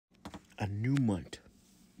a new month.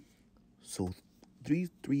 So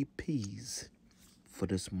three P's for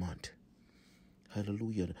this month.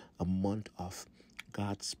 Hallelujah. A month of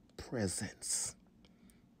God's presence.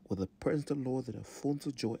 With the presence of the Lord, there are fullness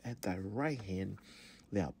of joy at thy right hand.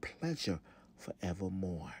 There are pleasure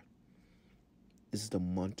forevermore. This is the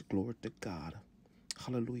month, glory to God,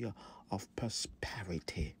 hallelujah, of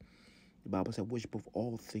prosperity. The Bible said, wish above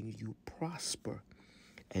all things you prosper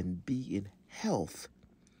and be in health,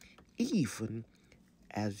 even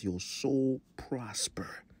as your soul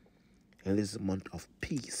prosper. And this is a month of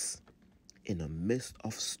peace in the midst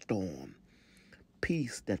of storm.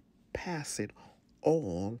 Peace that passeth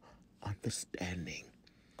all understanding.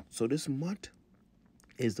 So this month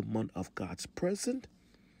is the month of God's presence,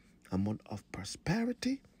 a month of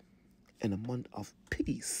prosperity, and a month of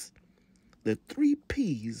peace. The 3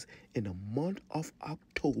 P's in the month of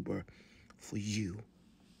October for you.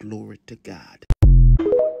 Glory to God.